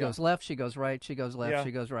 She goes left, she goes right, she goes left,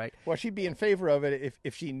 she goes right. Well, she'd be in favor of it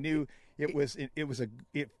if she knew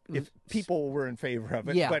if people were in favor of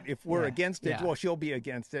it. Yeah. But if we're against it, well, she'll be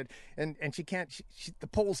against it, and she can't. The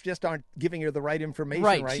polls just aren't giving her the right information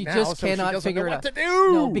right she now. Just so cannot she doesn't figure know it what out. to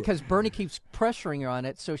do. No, because Bernie keeps pressuring her on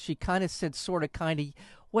it, so she kind of said,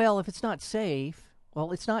 well, if it's not safe,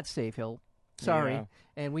 well, it's not safe, Hill. Sorry. Yeah.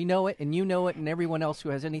 And we know it, and you know it, and everyone else who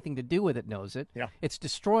has anything to do with it knows it. Yeah. It's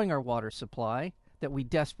destroying our water supply that we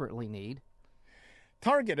desperately need.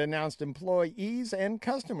 Target announced employees and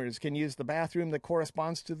customers can use the bathroom that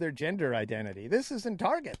corresponds to their gender identity. This is in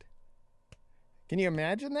Target. Can you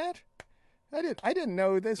imagine that? I didn't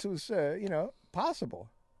know this was possible.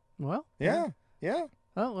 Well, Yeah.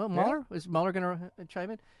 Oh well, Mueller is Mueller going to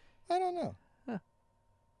chime in? I don't know.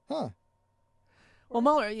 Huh. Well,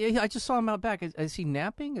 Mueller, I just saw him out back. Is he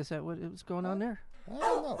napping? Is that what was going on there? I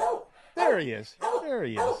don't know. There he is.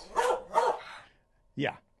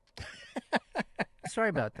 Yeah. Sorry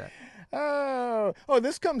about that. Oh,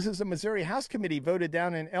 this comes as the Missouri House Committee voted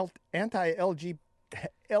down an anti-LGBT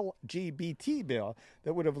bill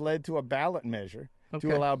that would have led to a ballot measure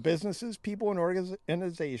to allow businesses, people, and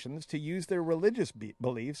organizations to use their religious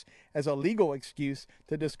beliefs as a legal excuse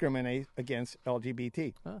to discriminate against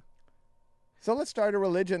LGBT. Huh. So let's start a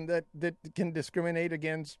religion that can discriminate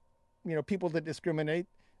against, people that discriminate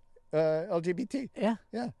LGBT.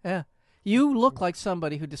 Yeah. You look like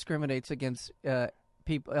somebody who discriminates against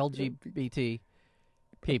people, LGBT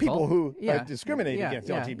people who discriminate against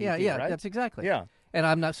LGBT. Right? That's exactly. Yeah. And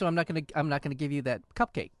I'm not going to give you that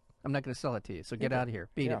cupcake. I'm not going to sell it to you. So get out of here.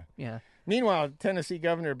 Beat it. Yeah. Meanwhile, Tennessee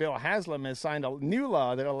Governor Bill Haslam has signed a new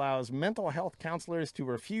law that allows mental health counselors to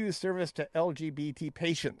refuse service to LGBT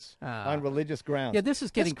patients on religious grounds. Yeah, this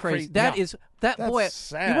is getting crazy. That's Boy,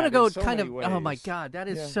 sad you want to go in so kind many of. ways. Oh my God, that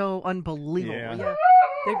is so unbelievable.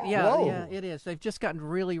 Yeah. It is. They've just gotten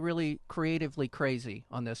really, really creatively crazy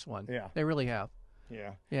on this one. Yeah, they really have.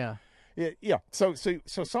 Yeah. So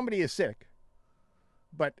somebody is sick,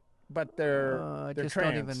 but they're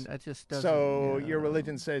trans. So your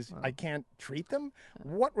religion says I can't treat them?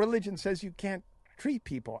 What religion says you can't treat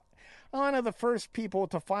people? One of the first people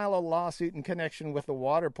to file a lawsuit in connection with the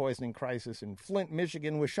water poisoning crisis in Flint,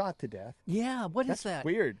 Michigan, was shot to death. Yeah, what is That's that?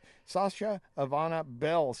 Weird. Sasha Ivana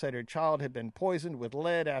Bell said her child had been poisoned with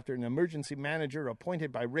lead after an emergency manager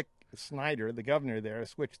appointed by Rick Snyder, the governor there,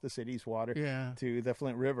 switched the city's water to the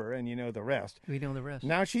Flint River, and you know the rest. We know the rest.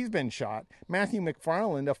 Now she's been shot. Matthew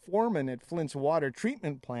McFarland, a foreman at Flint's water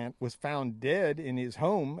treatment plant, was found dead in his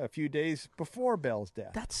home a few days before Bell's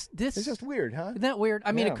death. It's just weird, huh? Isn't that weird?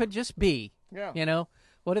 I mean, it could just be. Yeah.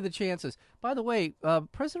 What are the chances? By the way,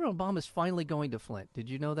 President Obama's finally going to Flint. Did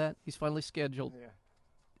you know that? He's finally scheduled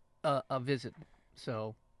a visit.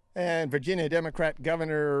 So. And Virginia Democrat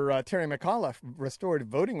Governor Terry McAuliffe restored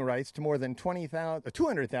voting rights to more than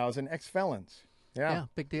 200,000 ex-felons. Yeah,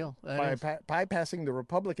 big deal. By bypassing the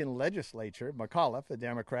Republican legislature, McAuliffe, the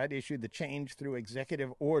Democrat, issued the change through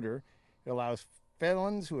executive order. It allows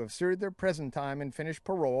felons who have served their prison time and finished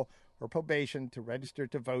parole or probation to register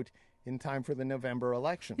to vote in time for the November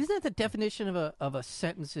election. Isn't that the definition of a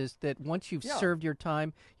sentence, is that once you've served your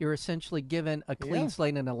time, you're essentially given a clean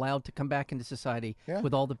slate and allowed to come back into society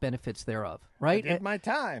with all the benefits thereof, right? I did my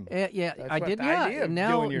time. I did.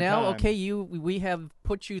 Now, okay, we have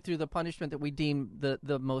put you through the punishment that we deem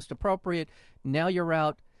the most appropriate. Now you're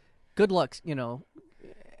out. Good luck,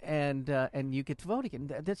 and you get to vote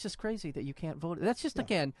again. That's just crazy that you can't vote. That's just,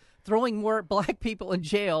 again, throwing more black people in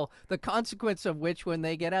jail, the consequence of which, when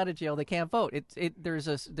they get out of jail, they can't vote. There's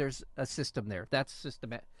a system there. That's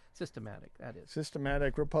systematic. That is.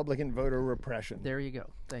 Systematic Republican voter repression. There you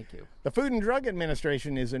go. Thank you. The Food and Drug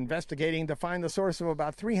Administration is investigating to find the source of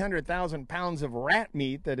about 300,000 pounds of rat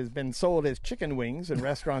meat that has been sold as chicken wings in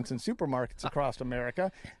restaurants and supermarkets across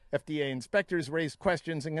America. FDA inspectors raised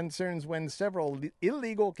questions and concerns when several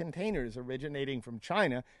illegal containers originating from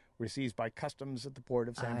China were seized by customs at the port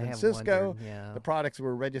of San Francisco. The products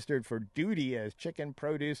were registered for duty as chicken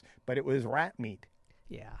produce, but it was rat meat.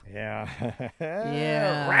 Yeah.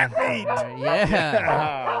 Rat meat.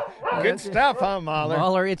 Yeah. Good stuff, huh, Mahler?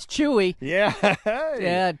 Mahler, it's chewy. Yeah.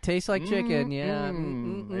 It tastes like chicken. Yeah.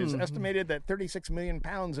 It's estimated that 36 million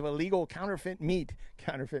pounds of illegal counterfeit meat.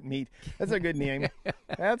 That's a good name.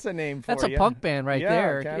 That's a name for you. That's a punk band right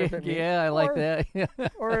there. Counterfeit meat. Yeah, I like that.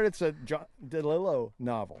 Or it's a John DeLillo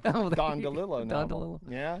novel. Don DeLillo novel. Don DeLillo.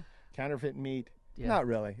 Yeah. Counterfeit meat. Yeah. Not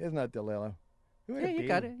really. It's not DeLillo. Yeah, you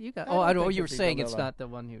got it. I know you were saying it's not the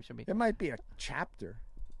one who should be. It might be a chapter.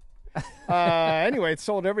 Anyway, it's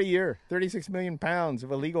sold every year. 36 million pounds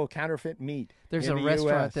of illegal counterfeit meat. There's in a the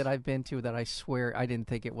restaurant US. that I've been to that I swear I didn't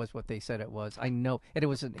think it was what they said it was. I know. And it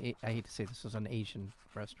was I hate to say this was an Asian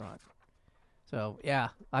restaurant. So, yeah,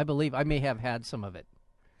 I believe I may have had some of it.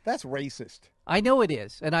 That's racist. I know it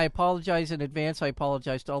is. And I apologize in advance. I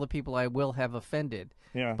apologize to all the people I will have offended.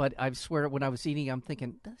 Yeah. But I swear when I was eating, I'm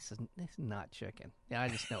thinking, this is not chicken. Yeah, I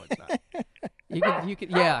just know it's not. You could.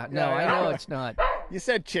 Yeah, no, I know it's not. You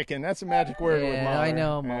said chicken. That's a magic word with Mahler. I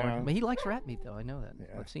know, Mahler. Yeah. But he likes rat meat, though. I know that.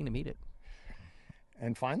 I've seen him eat it.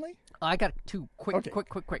 And finally? I got two quick.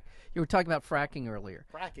 You were talking about fracking earlier.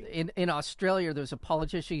 Fracking. In Australia, there's a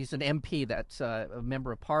politician, he's an MP, that's a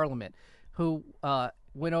member of parliament, who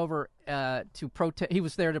went over to protest. He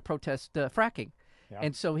was there to protest fracking. Yeah.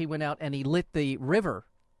 And so he went out and he lit the river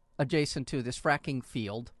adjacent to this fracking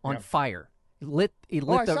field on fire. He lit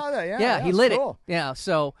I saw that. Yeah, he lit cool. it. Yeah,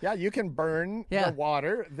 so you can burn the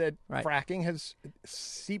water that fracking has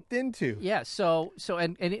seeped into. Yeah, so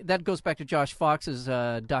that goes back to Josh Fox's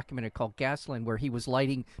documentary called Gasland, where he was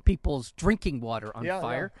lighting people's drinking water on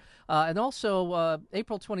fire. Yeah. And also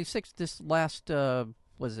April 26th, this last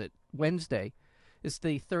Wednesday, is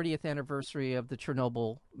the 30th anniversary of the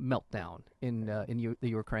Chernobyl meltdown in the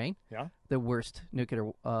Ukraine. Yeah, the worst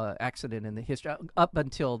nuclear accident in the history, up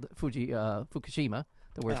until Fukushima,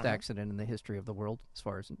 the worst accident in the history of the world as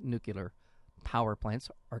far as nuclear power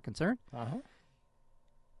plants are concerned.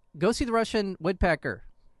 Go see the Russian Woodpecker.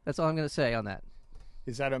 That's all I'm going to say on that.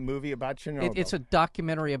 Is that a movie about Chernobyl? It's a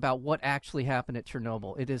documentary about what actually happened at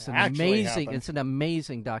Chernobyl. It is It's an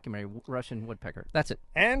amazing documentary, Russian Woodpecker. That's it.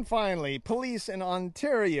 And finally, police in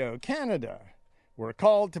Ontario, Canada, were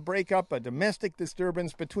called to break up a domestic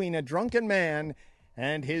disturbance between a drunken man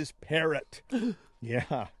and his parrot.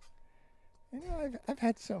 Yeah. I've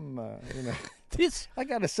had some, I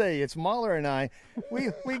got to say, it's Mahler and I.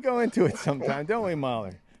 We go into it sometime, don't we,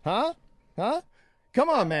 Mahler? Huh? Come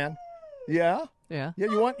on, man. Yeah? Yeah.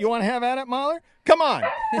 You want to have at it, Mahler? Come on.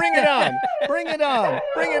 Bring it on. Bring it on.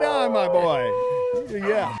 Bring it on, my boy.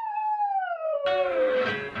 Yeah.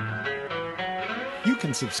 You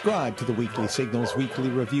can subscribe to the Weekly Signals Weekly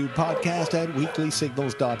Review podcast at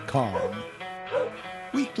weeklysignals.com.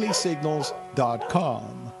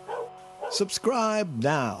 weeklysignals.com. Subscribe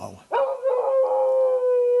now.